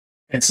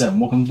It's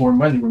welcome to Boring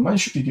Money, where money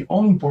should be the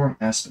only boring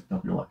aspect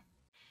of your life.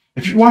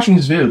 If you're watching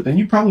this video, then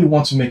you probably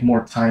want to make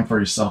more time for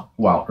yourself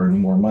while earning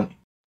more money.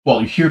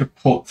 Well, you hear the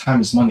quote,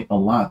 time is money a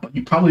lot, but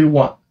you probably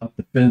want a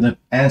definitive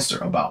answer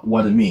about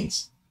what it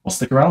means. Well,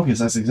 stick around because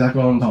that's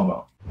exactly what I'm talking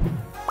about.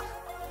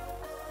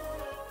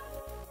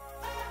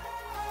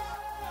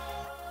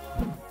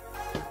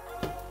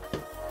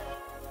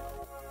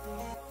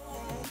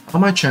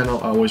 On my channel,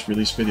 I always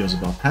release videos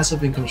about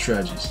passive income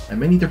strategies and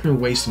many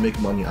different ways to make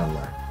money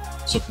online,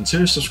 so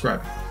consider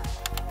subscribing.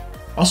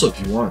 Also, if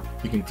you want,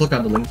 you can click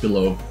on the link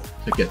below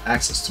to get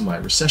access to my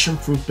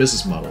recession-proof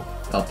business model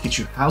that'll teach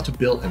you how to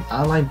build an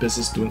online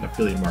business doing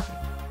affiliate marketing,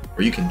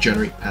 where you can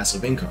generate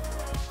passive income.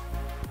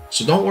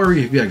 So don't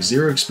worry if you have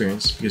zero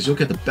experience, because you'll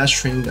get the best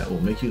training that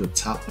will make you the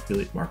top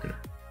affiliate marketer.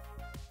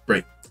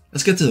 Great,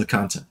 let's get to the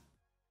content.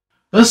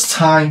 Does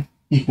time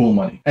equal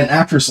money? An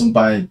aphorism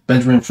by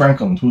Benjamin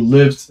Franklin, who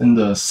lived in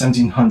the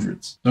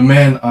 1700s. The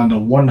man on the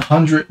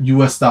 $100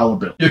 US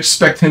bill. You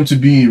expect him to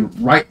be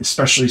right,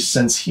 especially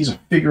since he's a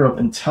figure of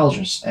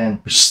intelligence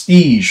and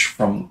prestige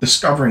from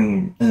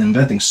discovering and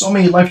inventing so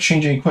many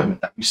life-changing equipment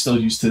that we still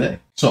use today.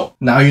 So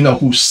now you know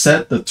who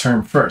said the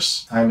term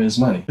first. Time is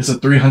money. It's a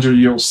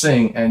 300-year-old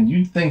saying, and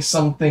you'd think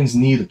some things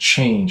need to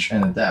change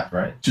and adapt,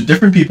 right? To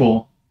different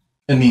people,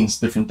 it means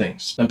different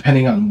things,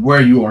 depending on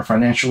where you are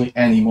financially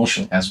and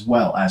emotionally, as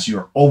well as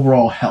your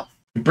overall health.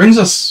 It brings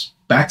us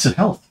back to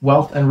health,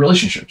 wealth, and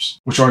relationships,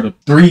 which are the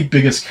three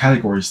biggest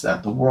categories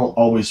that the world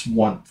always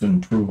wants to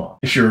improve on.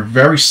 If you're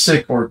very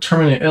sick or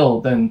terminally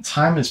ill, then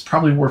time is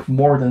probably worth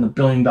more than $1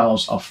 billion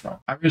upfront.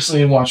 I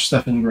recently watched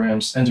Stephen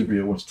Graham's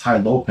interview with Ty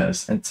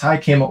Lopez, and Ty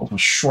came up with a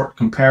short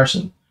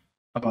comparison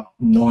about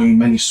knowing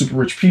many super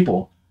rich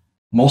people.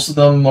 Most of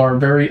them are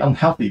very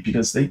unhealthy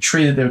because they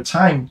traded their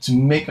time to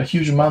make a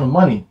huge amount of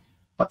money,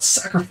 but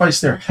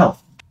sacrificed their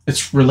health.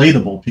 It's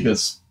relatable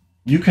because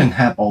you can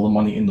have all the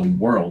money in the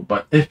world,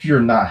 but if you're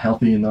not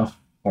healthy enough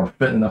or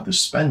fit enough to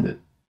spend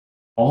it,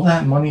 all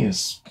that money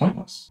is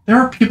pointless. There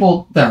are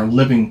people that are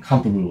living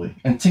comfortably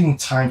and taking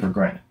time for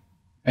granted.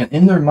 And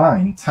in their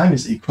mind, time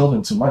is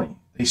equivalent to money.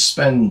 They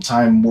spend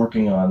time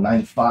working a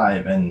 9 to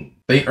 5 and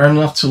they earn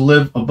enough to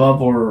live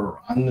above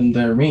or under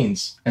their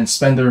means and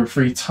spend their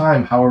free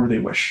time however they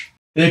wish.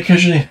 They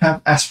occasionally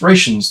have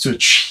aspirations to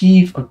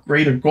achieve a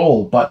greater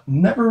goal, but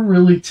never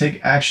really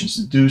take actions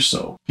to do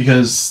so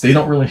because they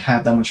don't really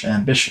have that much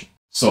ambition.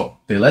 So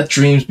they let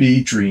dreams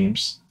be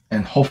dreams,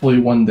 and hopefully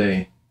one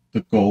day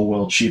the goal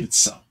will achieve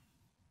itself.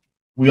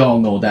 We all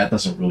know that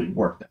doesn't really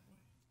work that way.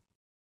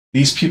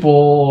 These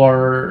people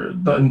are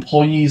the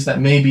employees that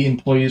may be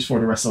employees for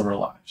the rest of their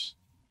lives,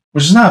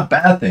 which is not a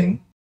bad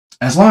thing.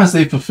 As long as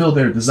they fulfill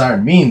their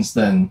desired means,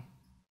 then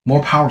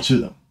more power to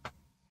them.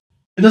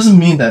 It doesn't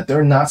mean that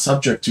they're not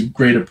subject to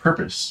greater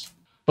purpose.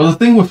 But the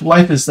thing with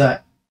life is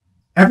that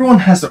everyone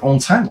has their own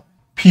timeline.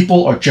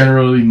 People are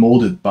generally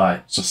molded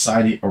by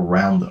society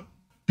around them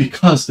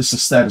because it's the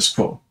status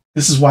quo.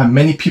 This is why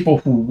many people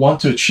who want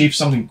to achieve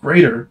something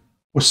greater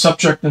will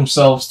subject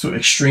themselves to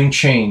extreme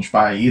change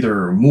by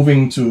either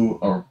moving to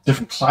a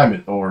different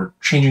climate or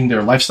changing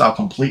their lifestyle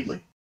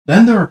completely.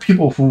 Then there are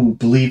people who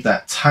believe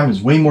that time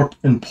is way more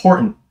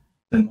important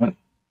than money.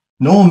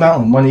 No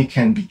amount of money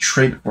can be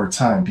traded for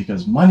time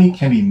because money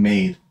can be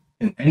made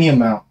in any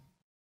amount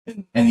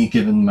in any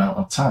given amount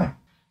of time.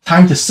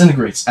 Time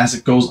disintegrates as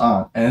it goes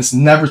on and it's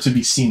never to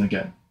be seen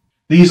again.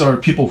 These are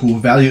people who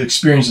value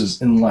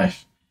experiences in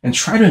life and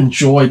try to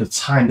enjoy the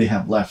time they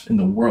have left in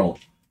the world,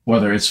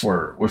 whether it's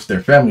with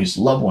their families,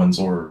 loved ones,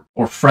 or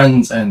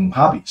friends and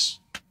hobbies.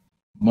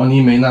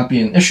 Money may not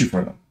be an issue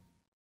for them.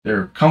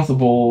 They're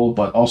comfortable,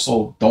 but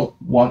also don't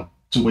want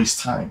to waste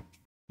time.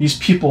 These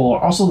people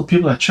are also the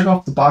people that check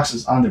off the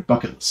boxes on their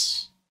bucket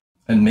lists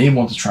and may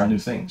want to try new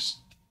things.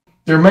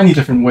 There are many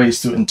different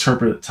ways to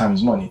interpret time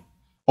as money.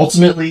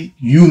 Ultimately,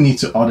 you need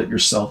to audit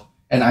yourself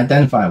and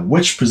identify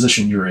which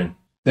position you're in.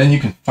 Then you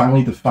can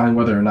finally define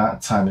whether or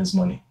not time is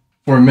money.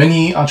 For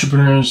many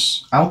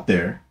entrepreneurs out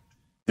there,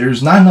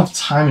 there's not enough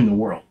time in the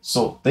world,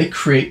 so they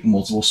create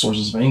multiple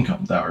sources of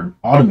income that are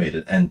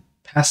automated and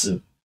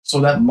passive, so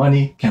that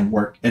money can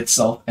work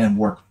itself and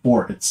work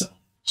for itself,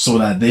 so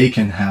that they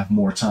can have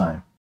more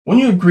time. When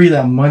you agree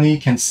that money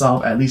can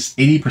solve at least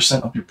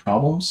 80% of your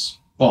problems,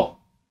 well,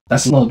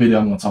 that's another video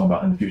I'm going to talk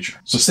about in the future,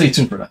 so stay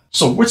tuned for that.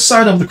 So which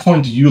side of the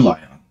coin do you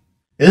lie on?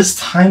 Is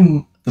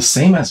time the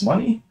same as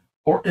money,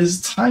 or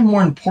is time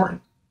more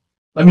important?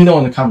 Let me know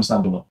in the comments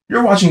down below.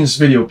 You're watching this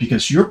video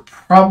because you're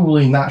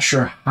probably not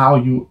sure how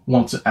you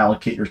want to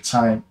allocate your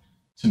time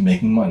to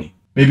making money.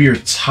 Maybe you're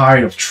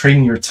tired of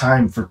trading your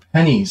time for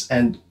pennies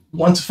and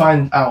want to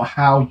find out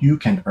how you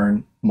can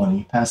earn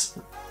money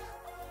passively.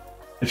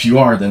 If you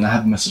are, then I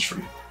have a message for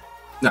you.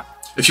 Now,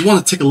 if you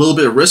want to take a little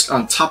bit of risk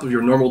on top of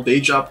your normal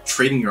day job,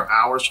 trading your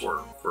hours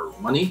for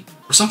money,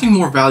 or something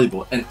more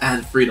valuable and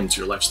add freedom to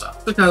your lifestyle,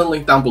 click on the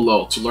link down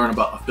below to learn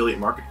about affiliate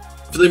marketing.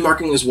 Affiliate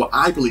marketing is what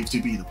I believe to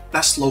be the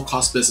best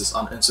low-cost business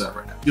on the internet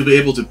right now. You'll be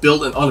able to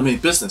build an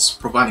automated business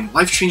providing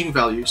life-changing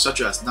value such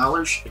as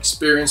knowledge,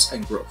 experience,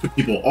 and growth to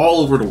people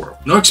all over the world.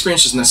 No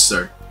experience is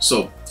necessary.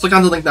 So click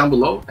on the link down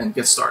below and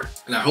get started.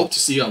 And I hope to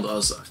see you on the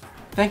other side.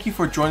 Thank you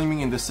for joining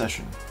me in this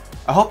session.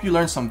 I hope you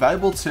learned some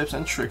valuable tips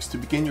and tricks to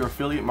begin your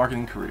affiliate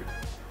marketing career.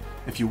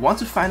 If you want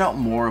to find out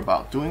more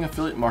about doing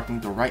affiliate marketing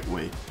the right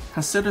way,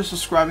 consider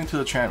subscribing to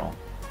the channel.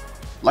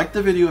 Like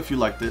the video if you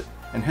liked it,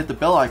 and hit the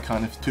bell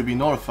icon to be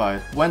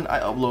notified when I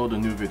upload a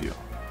new video.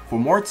 For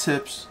more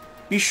tips,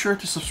 be sure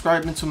to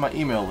subscribe into my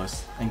email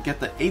list and get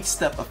the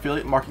 8-step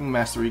affiliate marketing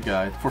mastery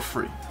guide for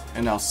free.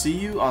 And I'll see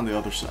you on the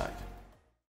other side.